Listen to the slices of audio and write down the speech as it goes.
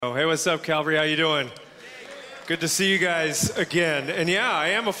Oh, hey, what's up, Calvary? How you doing? Good to see you guys again. And yeah, I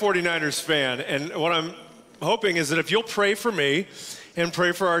am a 49ers fan. And what I'm hoping is that if you'll pray for me and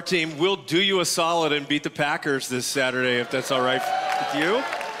pray for our team, we'll do you a solid and beat the Packers this Saturday, if that's all right with you.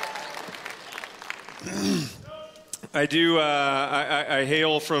 I do. I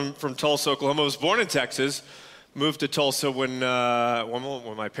hail from Tulsa, Oklahoma. I was born in Texas. Moved to Tulsa when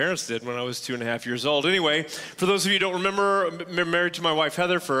my parents did, when I was 2.5 years old. Anyway, for those of you who don't remember, I'm married to my wife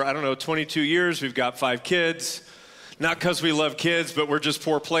Heather for, 22 years. We've got 5 kids. Not because we love kids, but we're just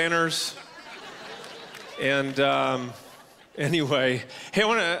poor planners. And anyway, hey,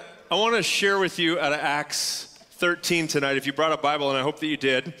 I want to share with you out of Acts 13 tonight. If you brought a Bible, and I hope that you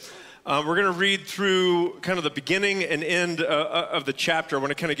did. We're going to read through kind of the beginning and end of the chapter. I want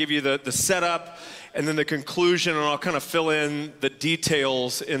to kind of give you the setup and then the conclusion, and I'll kind of fill in the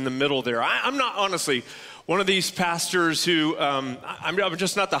details in the middle there. I'm not, honestly, one of these pastors who, I'm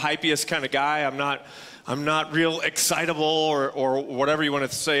just not the hypiest kind of guy. I'm not real excitable or whatever you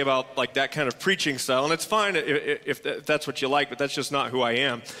want to say about like that kind of preaching style. And it's fine if that's what you like, but that's just not who I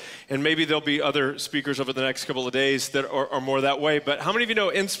am. And maybe there'll be other speakers over the next couple of days that are more that way. But how many of you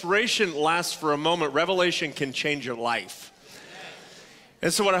know inspiration lasts for a moment? Revelation can change your life.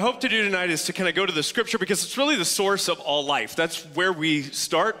 And so what I hope to do tonight is to kind of go to the scripture, because it's really the source of all life. That's where we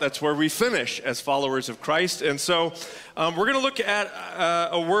start. That's where we finish as followers of Christ. And so we're going to look at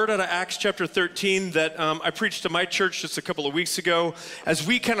a word out of Acts chapter 13 that I preached to my church just a couple of weeks ago as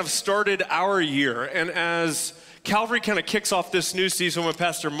we kind of started our year. And as Calvary kind of kicks off this new season, when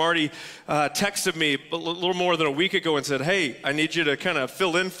Pastor Marty texted me a little more than a week ago and said, hey, I need you to kind of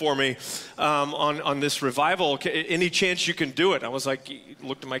fill in for me on this revival. Any chance you can do it? I was like,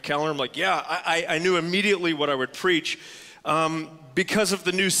 looked at my calendar. I'm like, yeah, I knew immediately what I would preach because of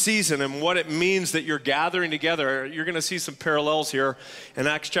the new season and what it means that you're gathering together. You're going to see some parallels here in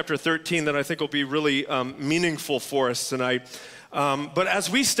Acts chapter 13 that I think will be really meaningful for us tonight. But as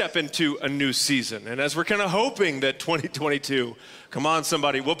we step into a new season, and as we're kind of hoping that 2022, come on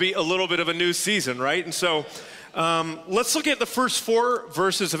somebody, will be a little bit of a new season, right? And so let's look at the first 4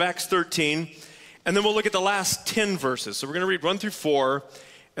 verses of Acts 13, and then we'll look at the last 10 verses. So we're going to read 1 through 4,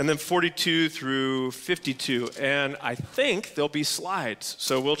 and then 42 through 52. And I think there'll be slides.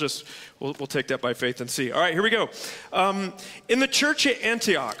 So we'll take that by faith and see. All right, here we go. In the church at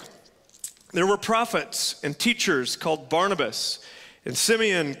Antioch, there were prophets and teachers called Barnabas, and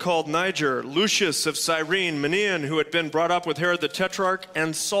Simeon called Niger, Lucius of Cyrene, Manaen, who had been brought up with Herod the Tetrarch,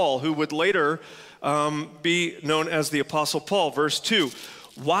 and Saul, who would later be known as the Apostle Paul. Verse 2,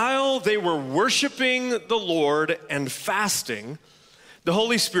 while they were worshiping the Lord and fasting, the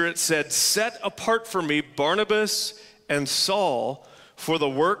Holy Spirit said, set apart for me Barnabas and Saul for the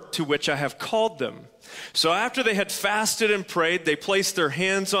work to which I have called them. So after they had fasted and prayed, they placed their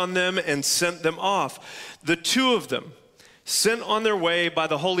hands on them and sent them off. The 2 of them, sent on their way by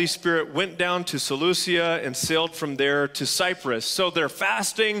the Holy Spirit, went down to Seleucia and sailed from there to Cyprus. So they're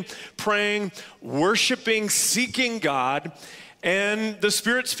fasting, praying, worshiping, seeking God, and the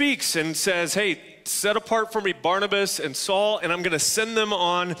Spirit speaks and says, hey, set apart for me Barnabas and Saul, and I'm going to send them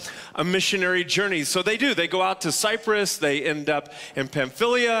on a missionary journey. So they do. They go out to Cyprus. They end up in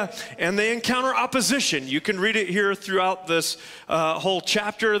Pamphylia, and they encounter opposition. You can read it here throughout this whole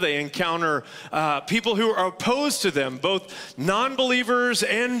chapter. They encounter people who are opposed to them, both non-believers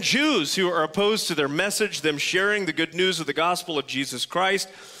and Jews who are opposed to their message, them sharing the good news of the gospel of Jesus Christ.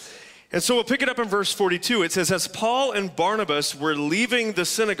 And so we'll pick it up in verse 42. It says, as Paul and Barnabas were leaving the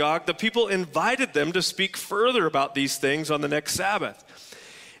synagogue, the people invited them to speak further about these things on the next Sabbath.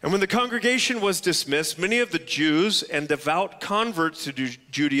 And when the congregation was dismissed, many of the Jews and devout converts to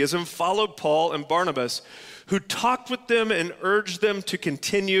Judaism followed Paul and Barnabas, who talked with them and urged them to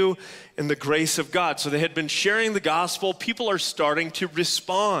continue in the grace of God. So they had been sharing the gospel. People are starting to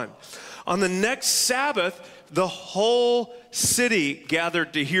respond. On the next Sabbath, the whole city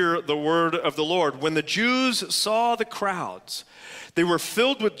gathered to hear the word of the Lord. When the Jews saw the crowds, they were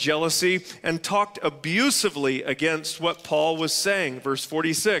filled with jealousy and talked abusively against what Paul was saying. Verse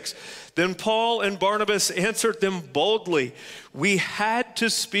 46, then Paul and Barnabas answered them boldly, we had to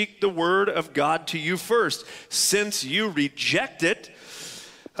speak the word of God to you first. Since you reject it,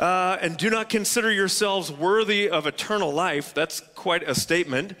 and do not consider yourselves worthy of eternal life. That's quite a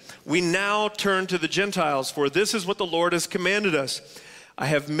statement. We now turn to the Gentiles, for this is what the Lord has commanded us. I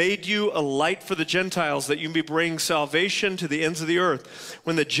have made you a light for the Gentiles, that you may bring salvation to the ends of the earth.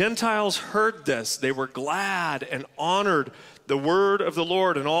 When the Gentiles heard this, they were glad and honored the word of the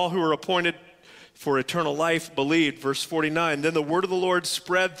Lord, and all who were appointed for eternal life believed. Verse 49, then the word of the Lord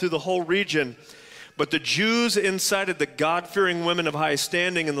spread through the whole region. But the Jews incited the God-fearing women of high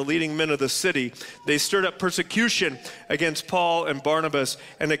standing and the leading men of the city. They stirred up persecution against Paul and Barnabas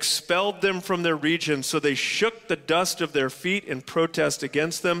and expelled them from their region. So they shook the dust of their feet in protest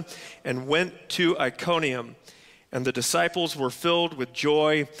against them and went to Iconium. And the disciples were filled with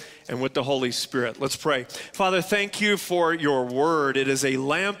joy and with the Holy Spirit. Let's pray. Father, thank you for your word. It is a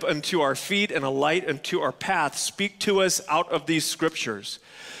lamp unto our feet and a light unto our path. Speak to us out of these scriptures.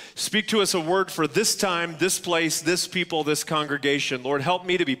 Speak to us a word for this time, this place, this people, this congregation. Lord, help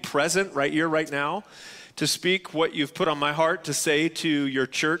me to be present right here, right now, to speak what you've put on my heart to say to your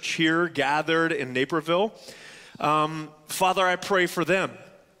church here gathered in Naperville. Father, I pray for them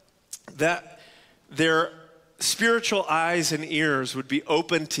that their spiritual eyes and ears would be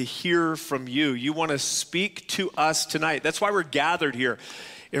open to hear from you. You want to speak to us tonight. That's why we're gathered here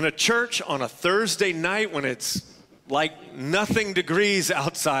in a church on a Thursday night when it's like nothing degrees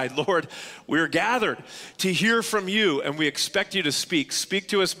outside. Lord, we're gathered to hear from you, and we expect you to speak. Speak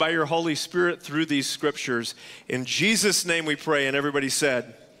to us by your Holy Spirit through these scriptures. In Jesus' name we pray, and everybody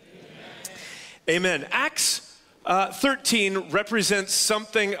said, Amen. Acts 13 represents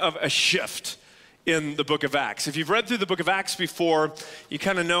something of a shift in the book of Acts. If you've read through the book of Acts before, you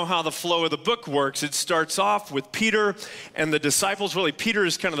kind of know how the flow of the book works. It starts off with Peter and the disciples. Really, Peter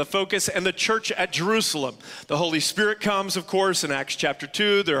is kind of the focus, and the church at Jerusalem. The Holy Spirit comes, of course, in Acts chapter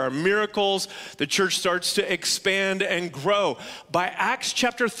 2. There are miracles. The church starts to expand and grow. By Acts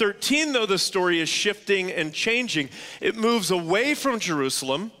chapter 13, though, the story is shifting and changing. It moves away from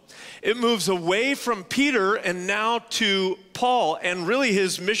Jerusalem. It moves away from Peter and now to Paul and really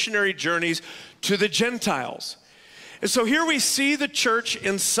his missionary journeys to the Gentiles. And so here we see the church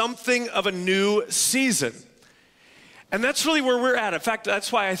in something of a new season. And that's really where we're at. In fact,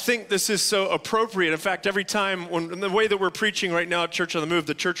 that's why I think this is so appropriate. In fact, every time, the way that we're preaching right now at Church on the Move,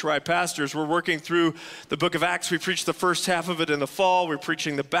 the church where I pastor, we're working through the book of Acts. We preach the first half of it in the fall. We're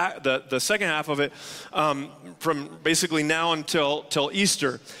preaching the second half of it from basically now until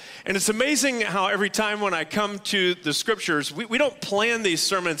Easter. And it's amazing how every time when I come to the scriptures, we don't plan these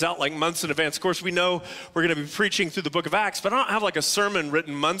sermons out like months in advance. Of course, we know we're going to be preaching through the book of Acts, but I don't have like a sermon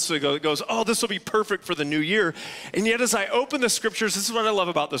written months ago that goes, oh, this will be perfect for the new year. And yet as I open the scriptures, this is what I love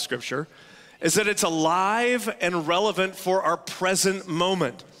about the scripture, is that it's alive and relevant for our present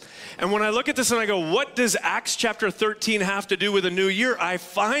moment. And when I look at this and I go, what does Acts chapter 13 have to do with a new year? I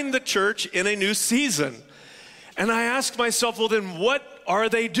find the church in a new season. And I ask myself, well, then what are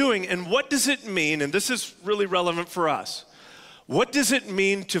they doing? And what does it mean? And this is really relevant for us. What does it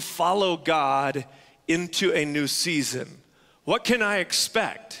mean to follow God into a new season? What can I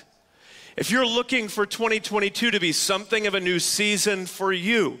expect? If you're looking for 2022 to be something of a new season for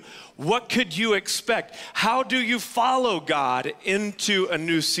you, what could you expect? How do you follow God into a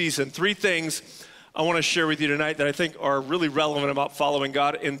new season? 3 things I want to share with you tonight that I think are really relevant about following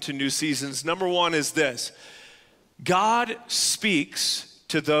God into new seasons. Number 1 is this. God speaks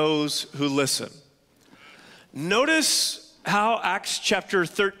to those who listen. Notice how Acts chapter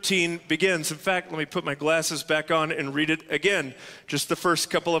 13 begins. In fact, let me put my glasses back on and read it again, just the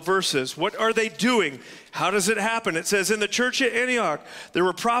first couple of verses. What are they doing? How does it happen? It says, in the church at Antioch, there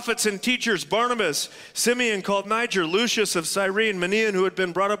were prophets and teachers, Barnabas, Simeon called Niger, Lucius of Cyrene, Manaen, who had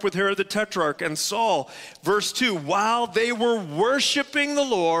been brought up with Herod the Tetrarch, and Saul. Verse 2, while they were worshiping the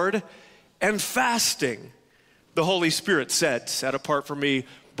Lord and fasting, the Holy Spirit said, set apart for me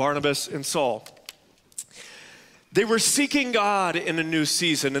Barnabas and Saul. They were seeking God in a new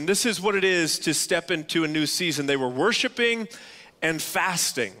season, and this is what it is to step into a new season. They were worshiping and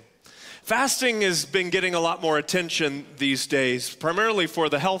fasting. Fasting has been getting a lot more attention these days, primarily for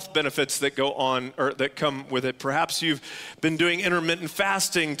the health benefits that go on or that come with it. Perhaps you've been doing intermittent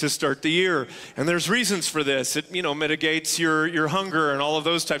fasting to start the year, and there's reasons for this. It, mitigates your hunger and all of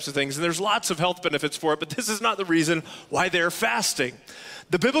those types of things, and there's lots of health benefits for it, but this is not the reason why they're fasting.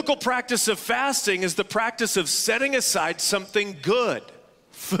 The biblical practice of fasting is the practice of setting aside something good,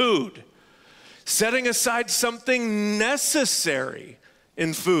 food, setting aside something necessary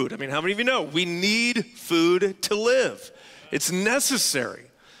in food. I mean, how many of you know we need food to live? It's necessary.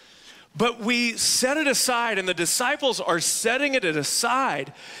 But we set it aside, and the disciples are setting it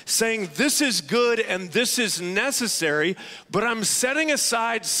aside, saying this is good and this is necessary, but I'm setting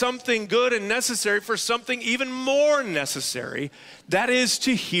aside something good and necessary for something even more necessary, that is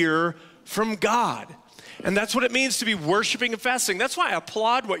to hear from God. And that's what it means to be worshiping and fasting. That's why I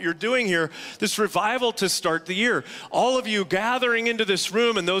applaud what you're doing here, this revival to start the year. All of you gathering into this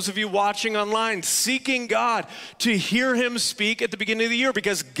room and those of you watching online, seeking God to hear him speak at the beginning of the year,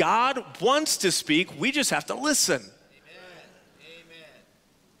 because God wants to speak. We just have to listen.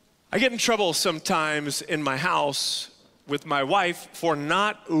 I get in trouble sometimes in my house with my wife for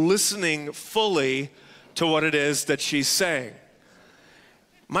not listening fully to what it is that she's saying.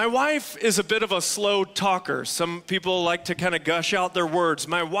 My wife is a bit of a slow talker. Some people like to kind of gush out their words.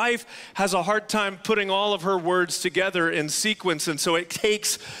 My wife has a hard time putting all of her words together in sequence, and so it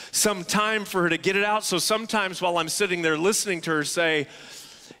takes some time for her to get it out. So sometimes while I'm sitting there listening to her say,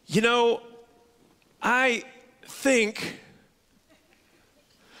 I think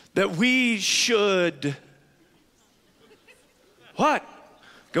that we should, what?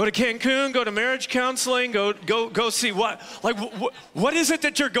 Go to Cancun, go to marriage counseling, go see what? Like, what is it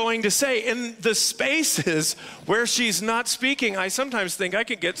that you're going to say? In the spaces where she's not speaking, I sometimes think I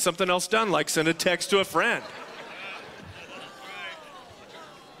could get something else done, like send a text to a friend.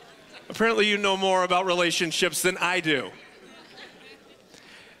 Apparently you know more about relationships than I do.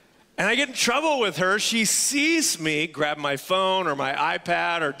 And I get in trouble with her. She sees me grab my phone or my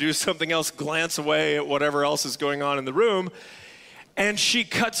iPad or do something else, glance away at whatever else is going on in the room, and she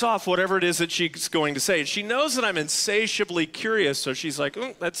cuts off whatever it is that she's going to say. She knows that I'm insatiably curious, so she's like,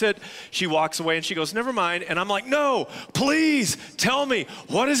 that's it. She walks away and she goes, never mind. And I'm like, no, please tell me,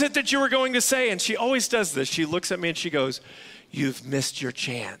 what is it that you were going to say? And she always does this. She looks at me and she goes, you've missed your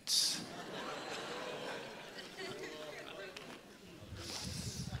chance.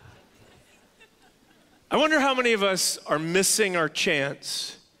 I wonder how many of us are missing our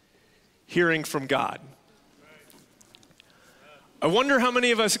chance hearing from God. I wonder how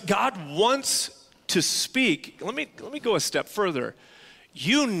many of us, God wants to speak. Let me go a step further.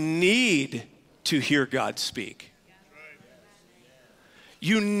 You need to hear God speak.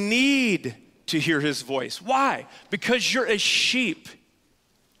 You need to hear his voice. Why? Because you're a sheep.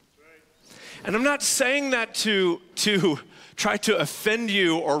 And I'm not saying that to try to offend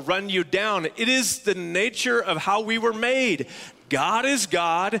you or run you down. It is the nature of how we were made. God is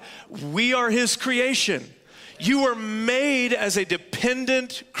God. We are his creation. You were made as a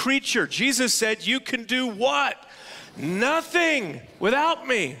dependent creature. Jesus said, you can do what? Nothing without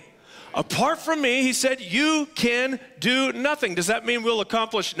me. Apart from me, he said, you can do nothing. Does that mean we'll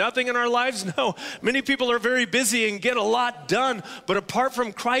accomplish nothing in our lives? No. Many people are very busy and get a lot done, but apart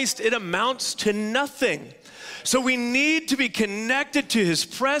from Christ, it amounts to nothing. So we need to be connected to his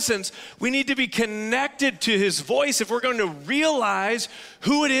presence. We need to be connected to his voice if we're going to realize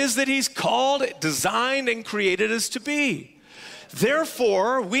who it is that he's called, designed, and created us to be.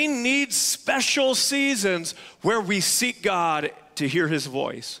 Therefore, we need special seasons where we seek God to hear his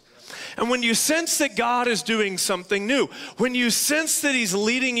voice. And when you sense that God is doing something new, when you sense that he's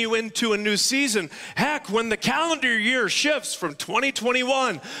leading you into a new season, heck, when the calendar year shifts from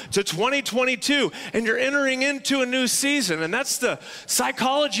 2021 to 2022 and you're entering into a new season, and that's the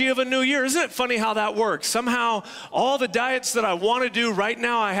psychology of a new year. Isn't it funny how that works? Somehow all the diets that I want to do right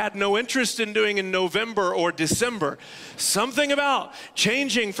now I had no interest in doing in November or December. Something about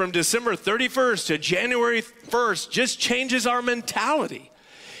changing from December 31st to January 1st just changes our mentality.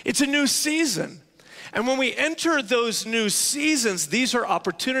 It's a new season. And when we enter those new seasons, these are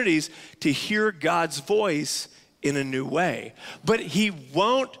opportunities to hear God's voice in a new way. But he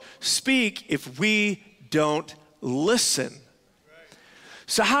won't speak if we don't listen.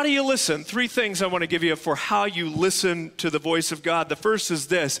 So how do you listen? 3 things I want to give you for how you listen to the voice of God. The first is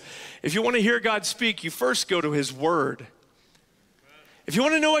this. If you want to hear God speak, you first go to his word. If you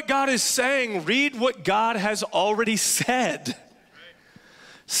want to know what God is saying, read what God has already said.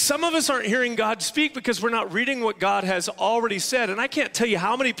 Some of us aren't hearing God speak because we're not reading what God has already said. And I can't tell you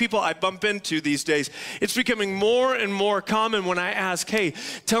how many people I bump into these days. It's becoming more and more common when I ask, hey,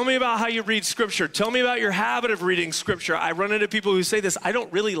 tell me about how you read Scripture. Tell me about your habit of reading Scripture. I run into people who say this, I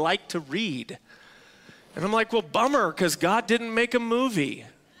don't really like to read. And I'm like, well, bummer, because God didn't make a movie.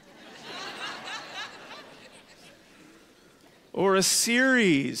 Or a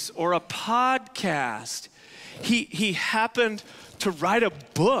series, or a podcast. He happened to write a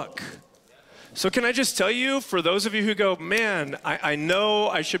book. So can I just tell you, for those of you who go, man, I know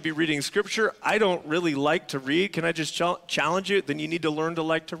I should be reading Scripture. I don't really like to read. Can I just challenge you? Then you need to learn to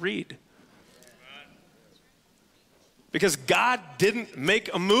like to read. Because God didn't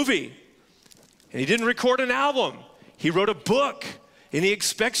make a movie. And he didn't record an album. He wrote a book. And he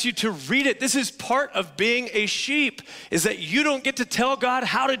expects you to read it. This is part of being a sheep, is that you don't get to tell God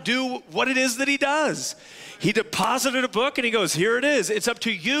how to do what it is that he does. He deposited a book and he goes, here it is. It's up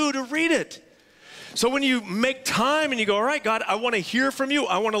to you to read it. So when you make time and you go, all right, God, I want to hear from you.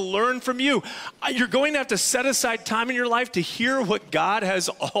 I want to learn from you. You're going to have to set aside time in your life to hear what God has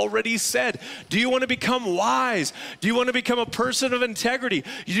already said. Do you want to become wise? Do you want to become a person of integrity?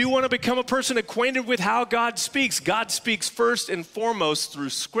 Do you want to become a person acquainted with how God speaks? God speaks first and foremost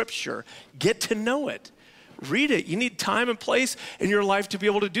through Scripture. Get to know it. Read it. You need time and place in your life to be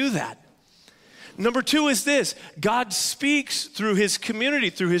able to do that. Number two is this: God speaks through his community,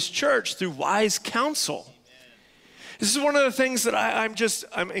 through his church, through wise counsel. This is one of the things that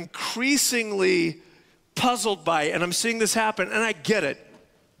I'm increasingly puzzled by, and I'm seeing this happen, and I get it.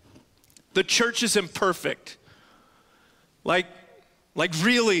 The church is imperfect. Like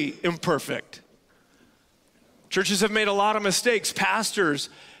really imperfect. Churches have made a lot of mistakes. Pastors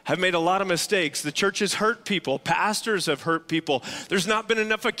have made a lot of mistakes. The church has hurt people. Pastors have hurt people. There's not been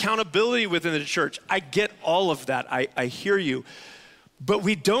enough accountability within the church. I get all of that. I hear you. But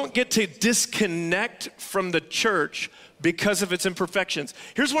we don't get to disconnect from the church because of its imperfections.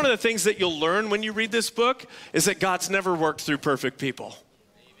 Here's one of the things that you'll learn when you read this book is that God's never worked through perfect people.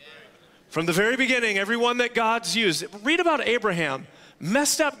 From the very beginning, everyone that God's used. Read about Abraham,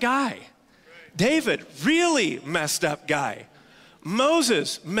 messed up guy. David, really messed up guy.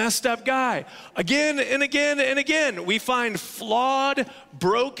 Moses, messed up guy. Again and again and again, we find flawed,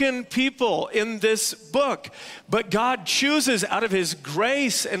 broken people in this book. But God chooses out of his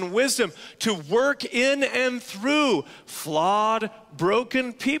grace and wisdom to work in and through flawed,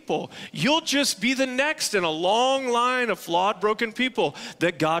 broken people. You'll just be the next in a long line of flawed, broken people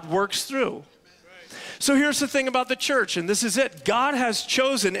that God works through. So here's the thing about the church, and this is it. God has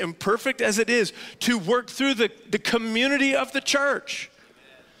chosen, imperfect as it is, to work through the community of the church.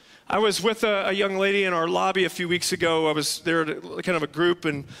 I was with a young lady in our lobby a few weeks ago. I was there at kind of a group,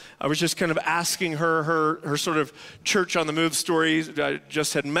 and I was just kind of asking her sort of church on the move story. I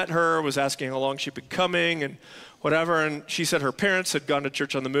just had met her, was asking how long she'd been coming and whatever, and she said her parents had gone to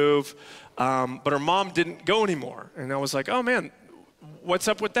church on the move, but her mom didn't go anymore. And I was like, oh man, what's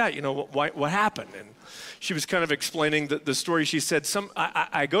up with that? You know, what happened? And she was kind of explaining the story. She said,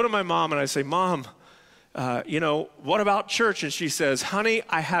 I go to my mom and I say, Mom, what about church? And she says, honey,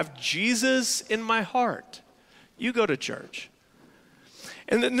 I have Jesus in my heart. You go to church.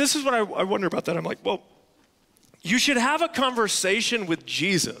 And then this is what I wonder about that. I'm like, well, you should have a conversation with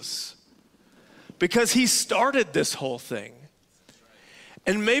Jesus because he started this whole thing.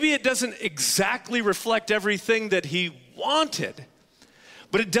 And maybe it doesn't exactly reflect everything that he wanted.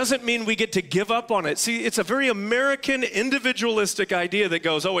 But it doesn't mean we get to give up on it. See, it's a very American individualistic idea that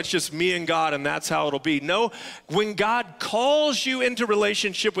goes, oh, it's just me and God and that's how it'll be. No, when God calls you into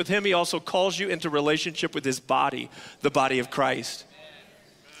relationship with him, he also calls you into relationship with his body, the body of Christ.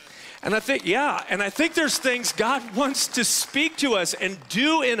 And I think there's things God wants to speak to us and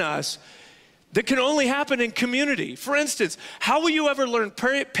do in us that can only happen in community. For instance, how will you ever learn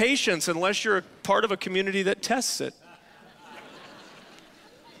patience unless you're a part of a community that tests it?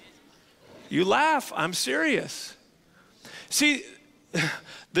 You laugh, I'm serious. See,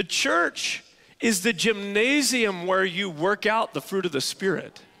 the church is the gymnasium where you work out the fruit of the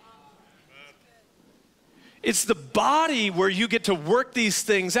Spirit. It's the body where you get to work these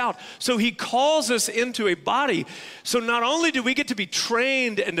things out. So he calls us into a body. So not only do we get to be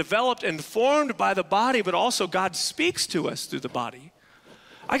trained and developed and formed by the body, but also God speaks to us through the body.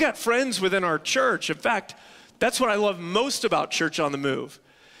 I got friends within our church. In fact, that's what I love most about Church on the Move,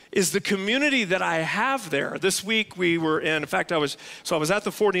 is the community that I have there. This week we were in fact, I was at the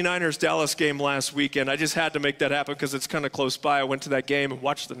 49ers Dallas game last weekend. I just had to make that happen because it's kind of close by. I went to that game and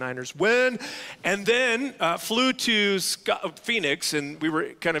watched the Niners win, and then flew to Phoenix, and we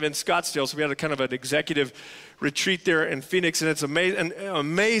were kind of in Scottsdale, so we had a kind of an executive retreat there in Phoenix, and it's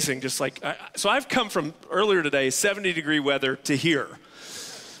amazing. Just like, so I've come from earlier today, 70-degree weather, to here.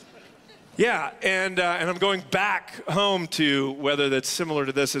 Yeah, and I'm going back home to weather that's similar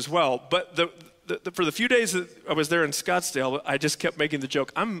to this as well. But for the few days that I was there in Scottsdale, I just kept making the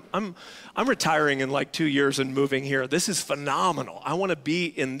joke. I'm retiring in like 2 years and moving here. This is phenomenal. I want to be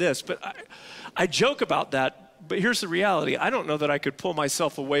in this. But I joke about that. But here's the reality. I don't know that I could pull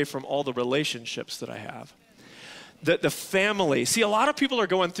myself away from all the relationships that I have. The family. See, a lot of people are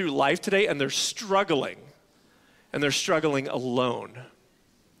going through life today and they're struggling. And they're struggling alone.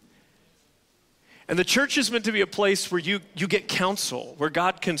 And the church is meant to be a place where you get counsel, where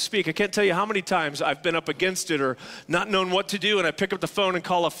God can speak. I can't tell you how many times I've been up against it or not known what to do, and I pick up the phone and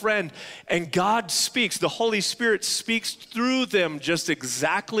call a friend, and God speaks. The Holy Spirit speaks through them just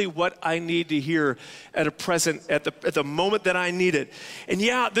exactly what I need to hear at the moment that I need it. And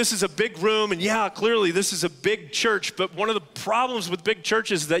yeah, this is a big room, and yeah, clearly this is a big church, but one of the problems with big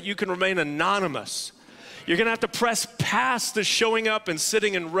churches is that you can remain anonymous. You're going to have to press past the showing up and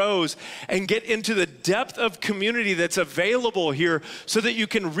sitting in rows and get into the depth of community that's available here so that you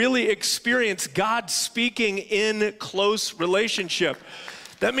can really experience God speaking in close relationship.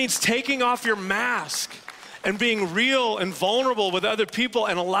 That means taking off your mask and being real and vulnerable with other people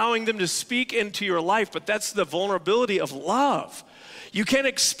and allowing them to speak into your life. But that's the vulnerability of love. You can't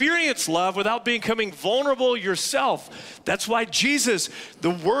experience love without becoming vulnerable yourself. That's why Jesus,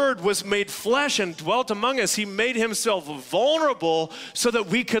 the Word, was made flesh and dwelt among us. He made himself vulnerable so that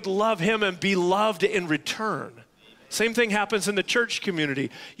we could love him and be loved in return. Same thing happens in the church community.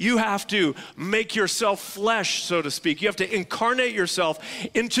 You have to make yourself flesh, so to speak. You have to incarnate yourself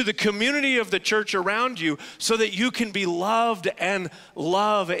into the community of the church around you so that you can be loved and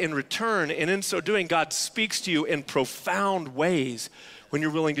love in return. And in so doing, God speaks to you in profound ways when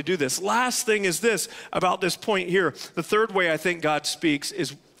you're willing to do this. Last thing is this about this point here. The third way I think God speaks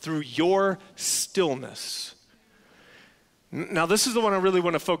is through your stillness. Now, this is the one I really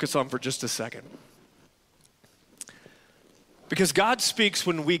want to focus on for just a second. Because God speaks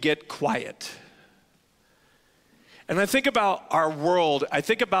when we get quiet. And I think about our world, I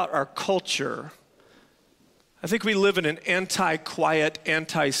think about our culture. I think we live in an anti-quiet,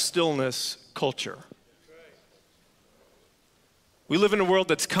 anti-stillness culture. We live in a world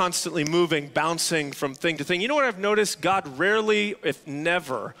that's constantly moving, bouncing from thing to thing. You know what I've noticed? God rarely, if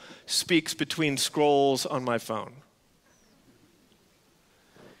never, speaks between scrolls on my phone.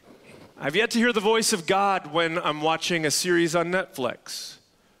 I've yet to hear the voice of God when I'm watching a series on Netflix,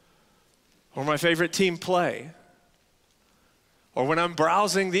 or my favorite team play, or when I'm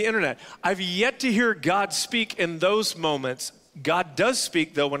browsing the internet. I've yet to hear God speak in those moments. God does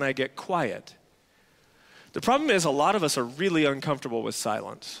speak, though, when I get quiet. The problem is a lot of us are really uncomfortable with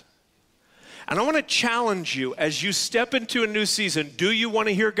silence. And I want to challenge you as you step into a new season. Do you want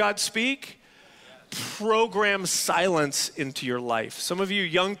to hear God speak? Program silence into your life. Some of you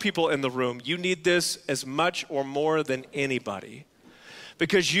young people in the room, you need this as much or more than anybody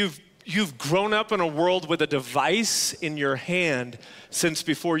because you've grown up in a world with a device in your hand since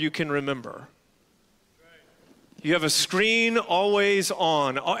before you can remember. You have a screen always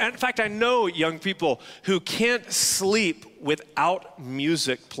on. In fact, I know young people who can't sleep without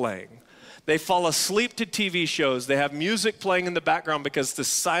music playing. They fall asleep to TV shows. They have music playing in the background because the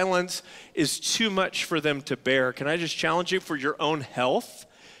silence is too much for them to bear. Can I just challenge you for your own health?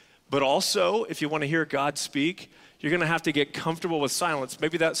 But also, if you want to hear God speak, you're going to have to get comfortable with silence.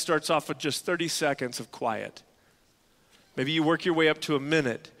 Maybe that starts off with just 30 seconds of quiet. Maybe you work your way up to a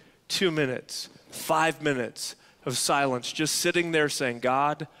minute, 2 minutes, 5 minutes of silence, just sitting there saying,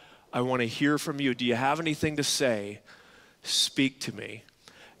 God, I want to hear from you. Do you have anything to say? Speak to me.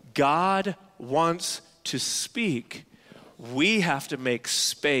 God wants to speak. We have to make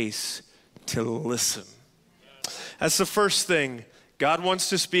space to listen. That's the first thing. God wants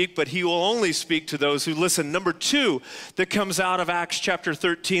to speak, but he will only speak to those who listen. Number 2 that comes out of Acts chapter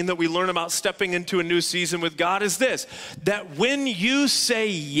 13 that we learn about stepping into a new season with God is this, that when you say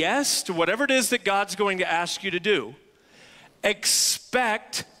yes to whatever it is that God's going to ask you to do,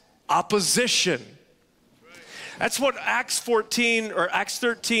 expect opposition. That's what Acts 14 or Acts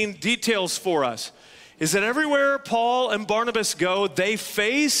 13 details for us, is that everywhere Paul and Barnabas go, they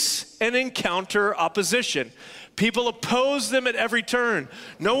face and encounter opposition. People oppose them at every turn.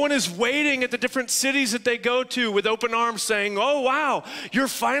 No one is waiting at the different cities that they go to with open arms saying, oh, wow, you're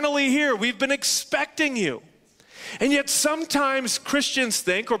finally here. We've been expecting you. And yet sometimes Christians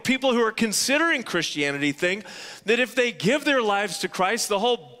think, or people who are considering Christianity think, that if they give their lives to Christ, the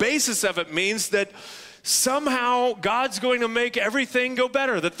whole basis of it means that somehow God's going to make everything go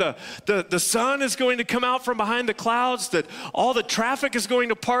better, that the sun is going to come out from behind the clouds, that all the traffic is going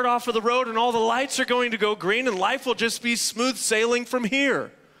to part off of the road and all the lights are going to go green and life will just be smooth sailing from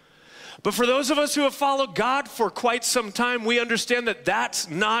here. But for those of us who have followed God for quite some time, we understand that that's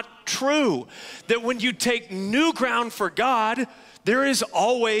not true. That when you take new ground for God, there is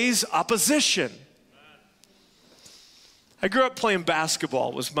always opposition. I grew up playing basketball.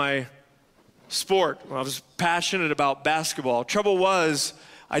 It was my sport. I was passionate about basketball. Trouble was,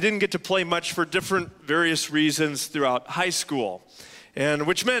 I didn't get to play much for various reasons throughout high school, and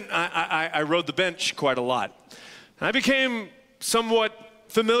which meant I rode the bench quite a lot. And I became somewhat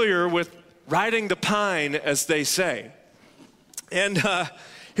familiar with riding the pine, as they say. And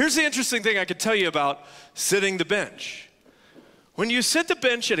here's the interesting thing I could tell you about sitting the bench. When you sit the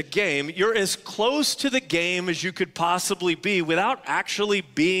bench at a game, you're as close to the game as you could possibly be without actually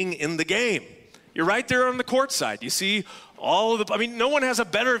being in the game. You're right there on the court side. You see all of no one has a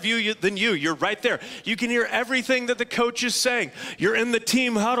better view than you. You're right there. You can hear everything that the coach is saying. You're in the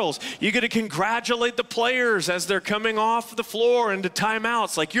team huddles. You get to congratulate the players as they're coming off the floor into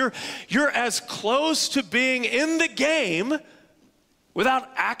timeouts. Like you're as close to being in the game without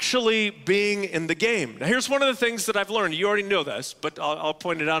actually being in the game. Now, here's one of the things that I've learned. You already know this, but I'll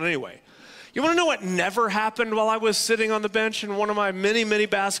point it out anyway. You want to know what never happened while I was sitting on the bench in one of my many, many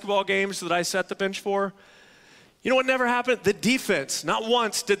basketball games that I sat the bench for? You know what never happened? The defense. Not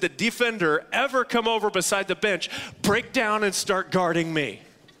once did the defender ever come over beside the bench, break down, and start guarding me.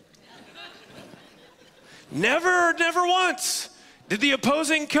 Never once did the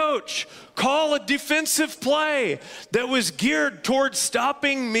opposing coach call a defensive play that was geared towards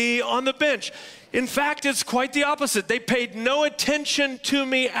stopping me on the bench. In fact, it's quite the opposite. They paid no attention to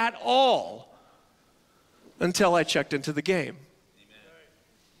me at all until I checked into the game.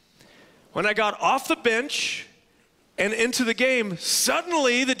 Amen. When I got off the bench and into the game,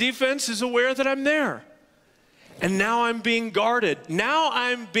 suddenly the defense is aware that I'm there. And now I'm being guarded. Now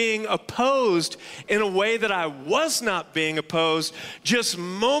I'm being opposed in a way that I was not being opposed just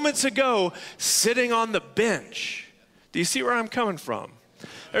moments ago sitting on the bench. Do you see where I'm coming from?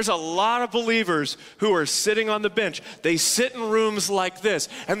 There's a lot of believers who are sitting on the bench. They sit in rooms like this,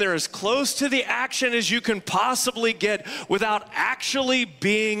 and they're as close to the action as you can possibly get without actually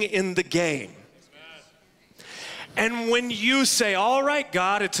being in the game. And when you say, all right,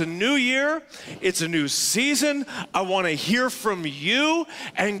 God, it's a new year, it's a new season, I want to hear from you,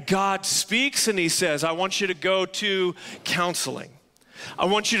 and God speaks and he says, I want you to go to counseling. I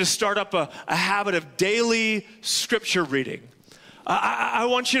want you to start up a habit of daily scripture reading. I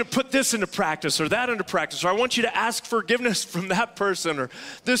want you to put this into practice or that into practice, or I want you to ask forgiveness from that person or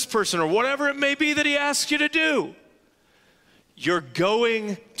this person or whatever it may be that he asks you to do. You're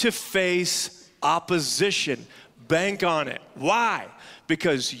going to face opposition. Bank on it. Why?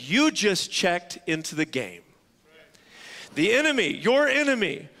 Because you just checked into the game. The enemy, your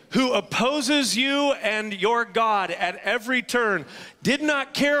enemy, who opposes you and your God at every turn, did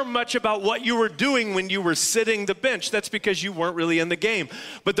not care much about what you were doing when you were sitting the bench. That's because you weren't really in the game.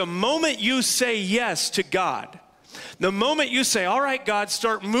 But the moment you say yes to God, the moment you say, all right, God,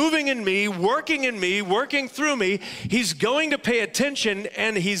 start moving in me, working through me, he's going to pay attention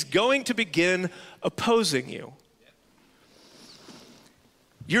and he's going to begin opposing you.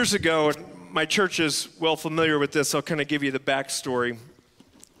 Years ago, and my church is well familiar with this, I'll kind of give you the backstory.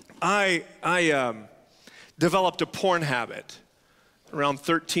 I developed a porn habit around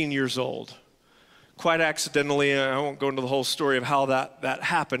 13 years old. Quite accidentally, I won't go into the whole story of how that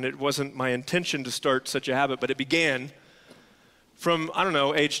happened. It wasn't my intention to start such a habit, but it began from,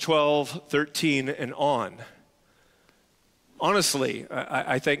 age 12, 13, and on. Honestly,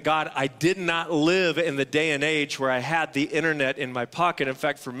 I thank God I did not live in the day and age where I had the internet in my pocket. In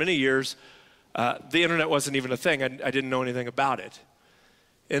fact, for many years, the internet wasn't even a thing. I didn't know anything about it.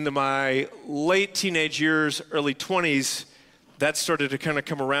 Into my late teenage years, early 20s, that started to kind of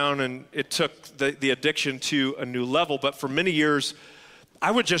come around, and it took the addiction to a new level. But for many years,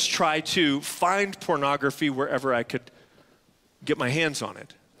 I would just try to find pornography wherever I could get my hands on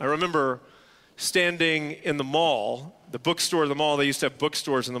it. I remember standing in the mall, the bookstore in the mall. They used to have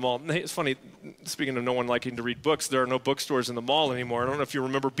bookstores in the mall. It's funny, speaking of no one liking to read books, there are no bookstores in the mall anymore. I don't know if you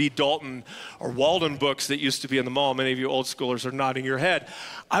remember B. Dalton or Walden books that used to be in the mall. Many of you old schoolers are nodding your head.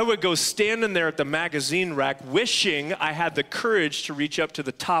 I would go standing there at the magazine rack wishing I had the courage to reach up to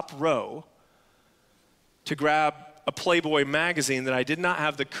the top row to grab a Playboy magazine that I did not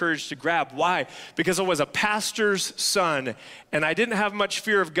have the courage to grab. Why? Because I was a pastor's son, and I didn't have much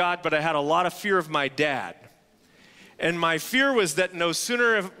fear of God, but I had a lot of fear of my dad. And my fear was that no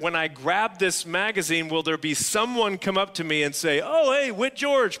sooner when I grabbed this magazine will there be someone come up to me and say, oh, hey, Whit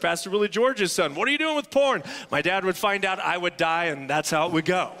George, Pastor Willie George's son, what are you doing with porn? My dad would find out, I would die, and that's how it would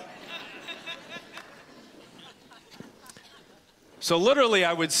go. So literally,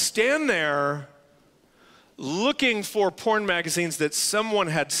 I would stand there looking for porn magazines that someone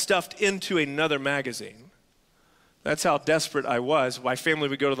had stuffed into another magazine. That's how desperate I was. My family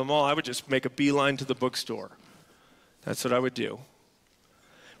would go to the mall. I would just make a beeline to the bookstore. That's what I would do.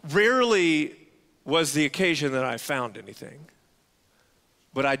 Rarely was the occasion that I found anything,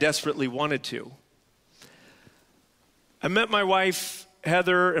 but I desperately wanted to. I met my wife,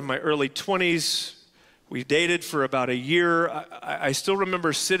 Heather, in my early 20s. We dated for about a year. I still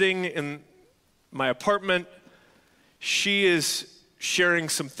remember sitting in my apartment. She is sharing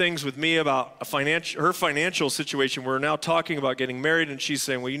some things with me about her financial situation. We're now talking about getting married, and she's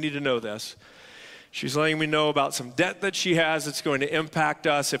saying, well, you need to know this. She's letting me know about some debt that she has that's going to impact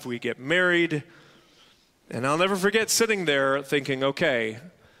us if we get married. And I'll never forget sitting there thinking, okay,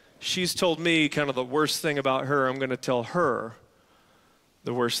 she's told me kind of the worst thing about her. I'm going to tell her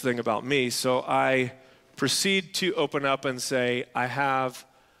the worst thing about me. So I proceed to open up and say, I have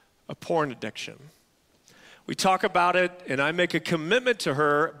a porn addiction. We talk about it, and I make a commitment to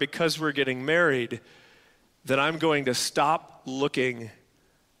her because we're getting married that I'm going to stop looking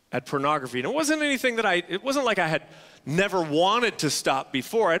at pornography. And it wasn't anything it wasn't like I had never wanted to stop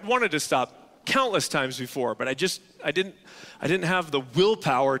before. I'd wanted to stop countless times before, but I didn't have the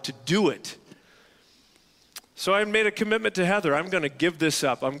willpower to do it. So I made a commitment to Heather. I'm going to give this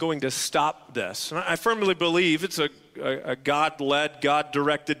up. I'm going to stop this. And I firmly believe it's a God-led,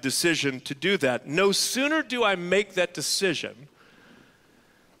 God-directed decision to do that. No sooner do I make that decision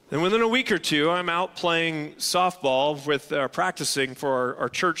than within a week or two, I'm out playing softball practicing for our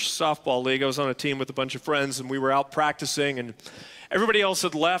church softball league. I was on a team with a bunch of friends, and we were out practicing, and everybody else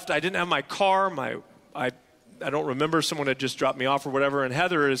had left. I didn't have my car. I don't remember. Someone had just dropped me off or whatever, and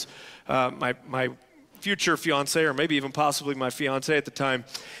Heather is my future fiance, or maybe even possibly my fiance at the time,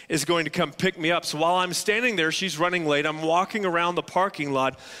 is going to come pick me up. So while I'm standing there, she's running late. I'm walking around the parking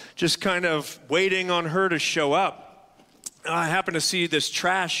lot, just kind of waiting on her to show up. I happen to see this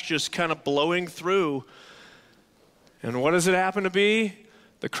trash just kind of blowing through. And what does it happen to be?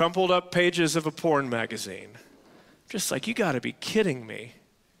 The crumpled up pages of a porn magazine. Just like, you got to be kidding me.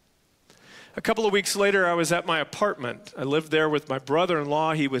 A couple of weeks later, I was at my apartment. I lived there with my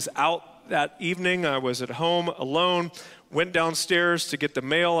brother-in-law. He was out that evening. I was at home alone, went downstairs to get the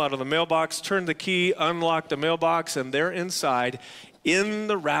mail out of the mailbox, turned the key, unlocked the mailbox, and there inside, in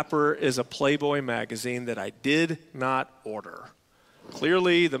the wrapper, is a Playboy magazine that I did not order.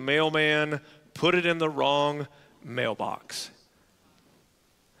 Clearly, the mailman put it in the wrong mailbox.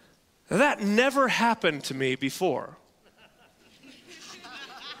 Now, that never happened to me before.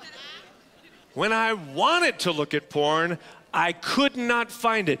 When I wanted to look at porn, I could not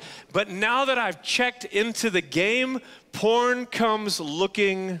find it. But now that I've checked into the game, porn comes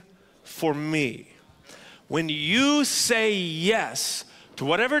looking for me. When you say yes to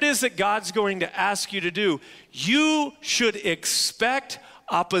whatever it is that God's going to ask you to do, you should expect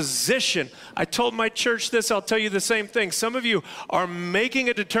opposition. I told my church this, I'll tell you the same thing. Some of you are making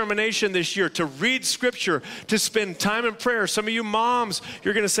a determination this year to read scripture, to spend time in prayer. Some of you moms,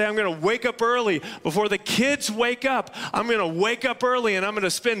 you're going to say, I'm going to wake up early. Before the kids wake up, I'm going to wake up early and I'm going to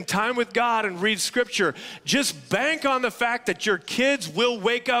spend time with God and read scripture. Just bank on the fact that your kids will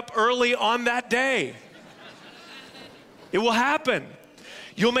wake up early on that day. It will happen.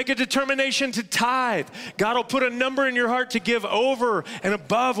 You'll make a determination to tithe. God will put a number in your heart to give over and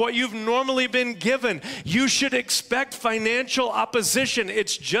above what you've normally been given. You should expect financial opposition.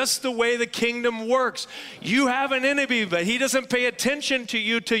 It's just the way the kingdom works. You have an enemy, but he doesn't pay attention to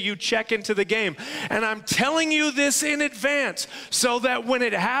you till you check into the game. And I'm telling you this in advance so that when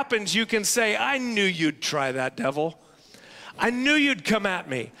it happens, you can say, I knew you'd try that, devil. I knew you'd come at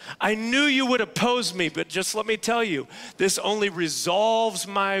me. I knew you would oppose me, but just let me tell you, this only resolves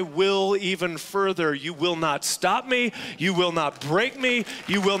my will even further. You will not stop me. You will not break me.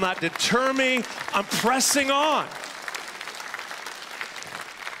 You will not deter me. I'm pressing on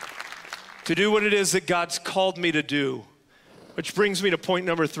to do what it is that God's called me to do. Which brings me to point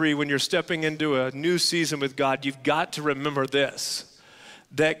number 3. When you're stepping into a new season with God, you've got to remember this,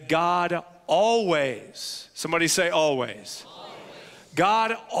 that God always, somebody say always.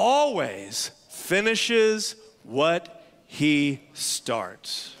 God always finishes what he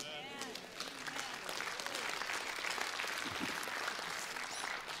starts.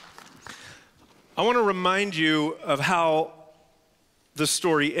 I want to remind you of how the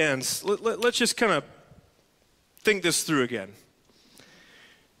story ends. Let's just kind of think this through again.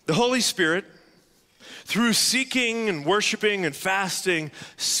 The Holy Spirit, through seeking and worshiping and fasting,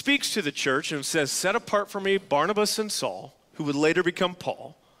 speaks to the church and says, set apart for me Barnabas and Saul, who would later become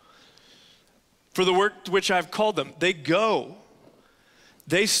Paul, for the work to which I've called them. They go.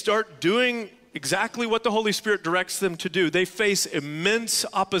 They start doing exactly what the Holy Spirit directs them to do. They face immense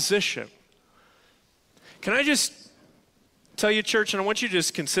opposition. Can I just tell you, church, and I want you to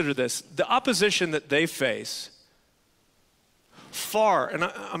just consider this, the opposition that they face far, and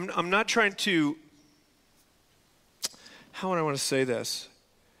I'm not trying to, how would I want to say this?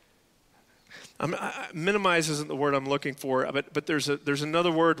 Minimize isn't the word I'm looking for, but there's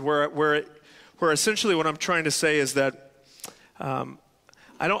another word where essentially what I'm trying to say is that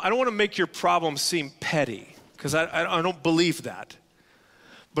I don't want to make your problem seem petty, because I don't believe that.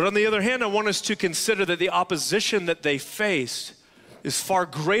 But on the other hand, I want us to consider that the opposition that they faced is far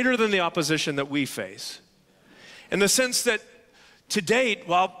greater than the opposition that we face. In the sense that to date,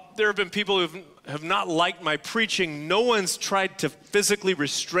 while there have been people who have not liked my preaching, no one's tried to physically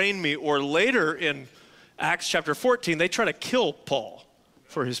restrain me. Or later in Acts chapter 14, they try to kill Paul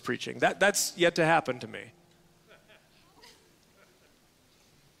for his preaching. That's yet to happen to me.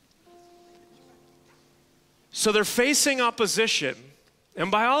 So they're facing opposition,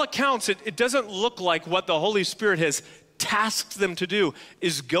 and by all accounts, it doesn't look like what the Holy Spirit has tasked them to do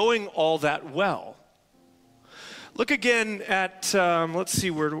is going all that well. Look again at, let's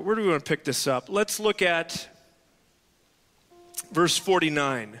see, where do we want to pick this up? Let's look at verse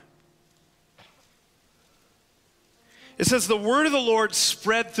 49. It says, the word of the Lord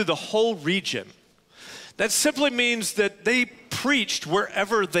spread through the whole region. That simply means that they preached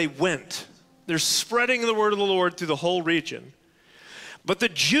wherever they went. They're spreading the word of the Lord through the whole region. But the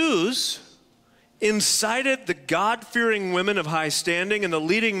Jews incited the God-fearing women of high standing and the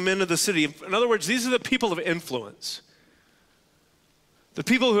leading men of the city. In other words, these are the people of influence. The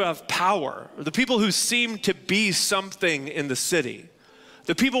people who have power, or the people who seem to be something in the city.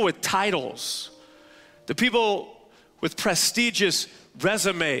 The people with titles. The people with prestigious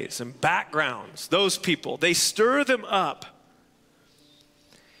resumes and backgrounds. Those people, they stir them up.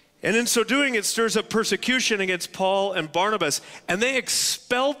 And in so doing, it stirs up persecution against Paul and Barnabas. And they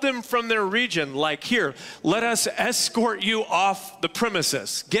expelled them from their region, like, here, let us escort you off the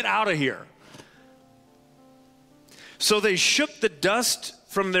premises. Get out of here. So they shook the dust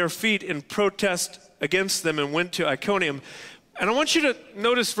from their feet in protest against them and went to Iconium. And I want you to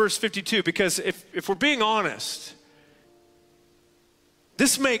notice verse 52, because if we're being honest,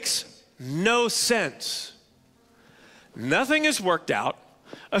 this makes no sense. Nothing has worked out.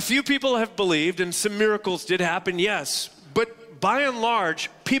 A few people have believed, and some miracles did happen, yes. But by and large,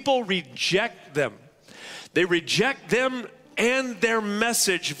 people reject them. They reject them and their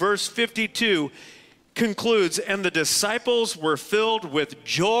message. Verse 52 concludes, and the disciples were filled with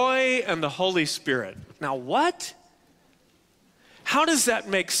joy and the Holy Spirit. Now what? How does that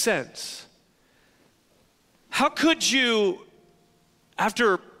make sense? How could you,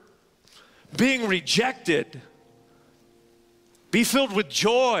 after being rejected, be filled with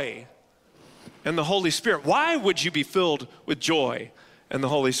joy and the Holy Spirit? Why would you be filled with joy and the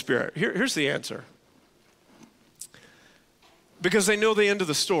Holy Spirit? Here's the answer. Because they know the end of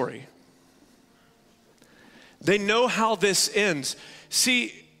the story. They know how this ends.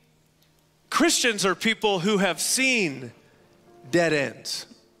 See, Christians are people who have seen dead ends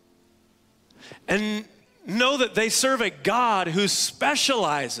and know that they serve a God who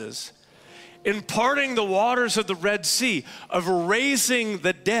specializes in parting the waters of the Red Sea, of raising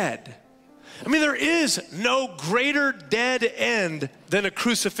the dead. I mean, there is no greater dead end than a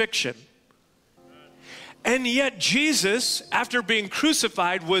crucifixion. And yet Jesus, after being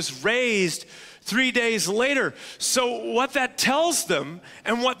crucified, was raised 3 days later. So what that tells them,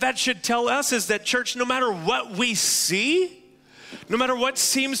 and what that should tell us, is that, church, no matter what we see, no matter what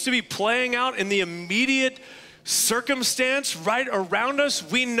seems to be playing out in the immediate circumstance right around us,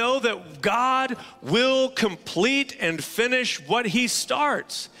 we know that God will complete and finish what he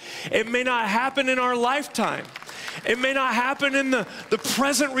starts. It may not happen in our lifetime. It may not happen in the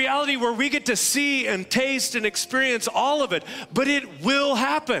present reality where we get to see and taste and experience all of it, but it will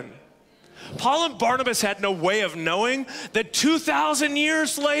happen. Paul and Barnabas had no way of knowing that 2,000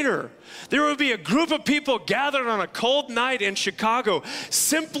 years later, there would be a group of people gathered on a cold night in Chicago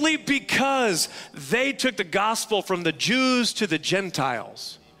simply because they took the gospel from the Jews to the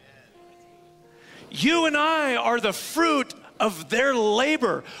Gentiles. You and I are the fruit of their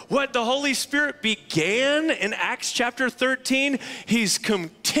labor. What the Holy Spirit began in Acts chapter 13, he's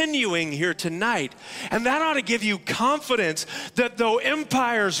continuing here tonight. And that ought to give you confidence that though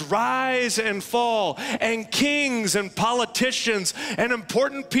empires rise and fall, and kings and politicians and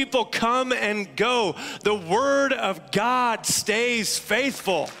important people come and go, the word of God stays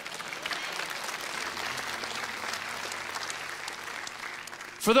faithful.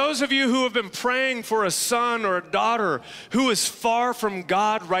 For those of you who have been praying for a son or a daughter who is far from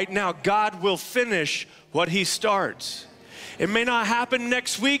God right now, God will finish what he starts. It may not happen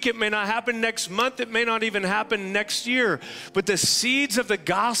next week, it may not happen next month, it may not even happen next year, but the seeds of the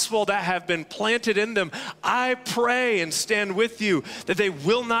gospel that have been planted in them, I pray and stand with you that they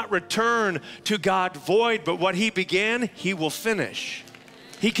will not return to God void, but what he began, he will finish.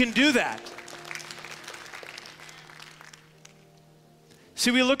 He can do that. See,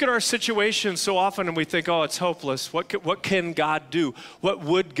 we look at our situation so often and we think, oh, it's hopeless. What can God do? What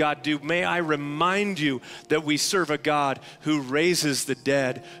would God do? May I remind you that we serve a God who raises the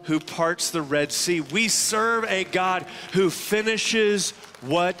dead, who parts the Red Sea. We serve a God who finishes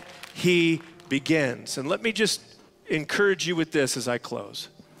what he begins. And let me just encourage you with this as I close.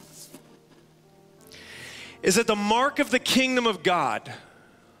 Is that the mark of the kingdom of God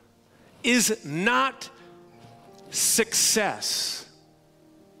is not success.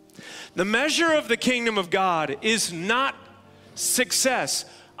 The measure of the kingdom of God is not success.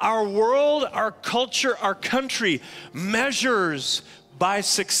 Our world, our culture, our country measures by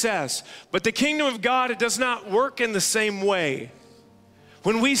success. But the kingdom of God, it does not work in the same way.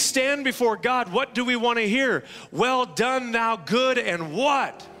 When we stand before God, what do we want to hear? Well done, thou good and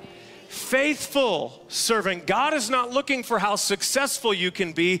what? Faithful servant. God is not looking for how successful you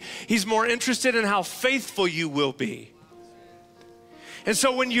can be. He's more interested in how faithful you will be. And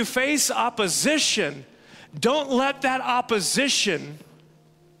so when you face opposition, don't let that opposition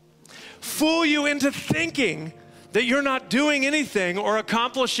fool you into thinking that you're not doing anything or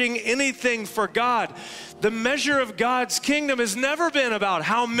accomplishing anything for God. The measure of God's kingdom has never been about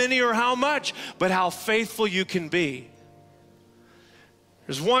how many or how much, but how faithful you can be.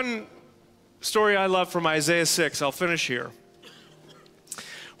 There's one story I love from Isaiah 6. I'll finish here.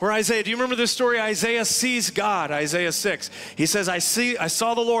 Where Isaiah, do you remember this story? Isaiah sees God, Isaiah 6. He says, I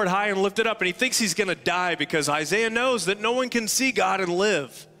saw the Lord high and lifted up, and he thinks he's gonna die because Isaiah knows that no one can see God and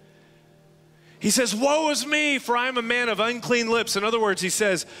live. He says, woe is me, for I am a man of unclean lips. In other words, he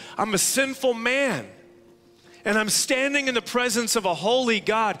says, I'm a sinful man, and I'm standing in the presence of a holy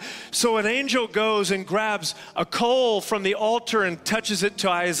God. So an angel goes and grabs a coal from the altar and touches it to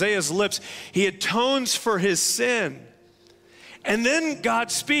Isaiah's lips. He atones for his sin. And then God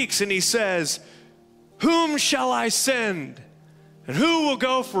speaks and he says, whom shall I send? And who will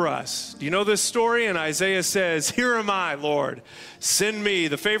go for us? Do you know this story? And Isaiah says, here am I, Lord. Send me,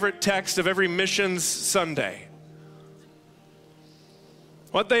 the favorite text of every missions Sunday.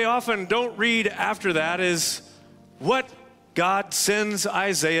 What they often don't read after that is what God sends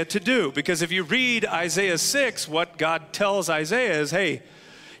Isaiah to do. Because if you read Isaiah 6, what God tells Isaiah is, hey,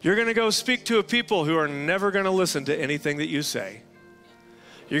 you're going to go speak to a people who are never going to listen to anything that you say.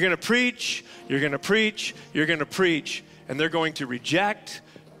 You're going to preach, you're going to preach, you're going to preach, and they're going to reject,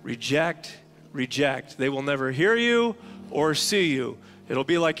 reject, reject. They will never hear you or see you. It'll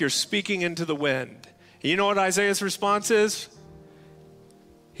be like you're speaking into the wind. And you know what Isaiah's response is?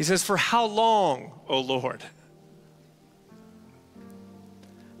 He says, for how long, O Lord?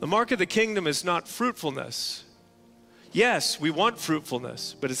 The mark of the kingdom is not fruitfulness. Yes, we want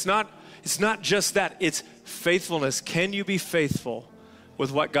fruitfulness, but it's not just that, it's faithfulness. Can you be faithful with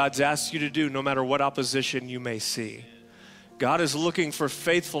what God's asked you to do, no matter what opposition you may see? God is looking for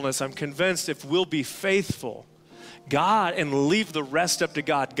faithfulness. I'm convinced if we'll be faithful, God, and leave the rest up to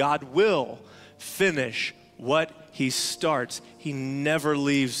God, God will finish what he starts. He never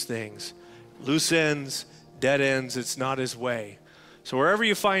leaves things. Loose ends, dead ends, it's not his way. So wherever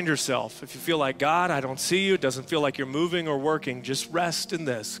you find yourself, if you feel like, God, I don't see you, it doesn't feel like you're moving or working, just rest in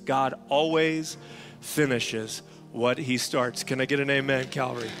this. God always finishes what he starts. Can I get an amen,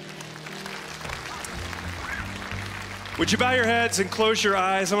 Calvary? Would you bow your heads and close your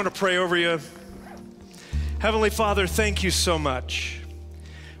eyes? I want to pray over you. Heavenly Father, thank you so much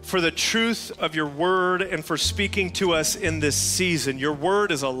for the truth of your word and for speaking to us in this season. Your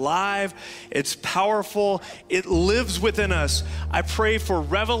word is alive, it's powerful, it lives within us. I pray for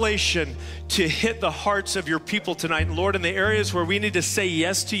revelation to hit the hearts of your people tonight. Lord, in the areas where we need to say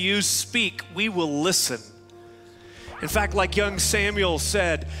yes to you, speak, we will listen. In fact, like young Samuel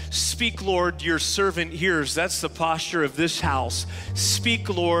said, speak, Lord, your servant hears. That's the posture of this house. Speak,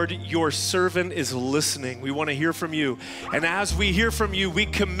 Lord, your servant is listening. We want to hear from you. And as we hear from you, we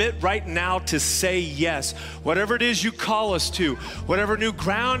commit right now to say yes. Whatever it is you call us to, whatever new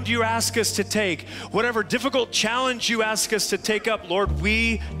ground you ask us to take, whatever difficult challenge you ask us to take up, Lord,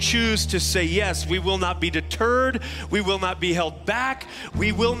 we choose to say yes. We will not be deterred. We will not be held back.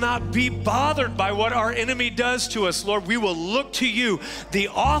 We will not be bothered by what our enemy does to us, Lord, we will look to you, the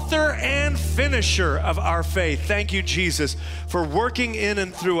author and finisher of our faith. Thank you, Jesus, for working in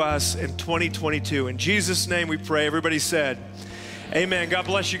and through us in 2022. In Jesus' name we pray. Everybody said, amen. God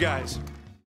bless you guys.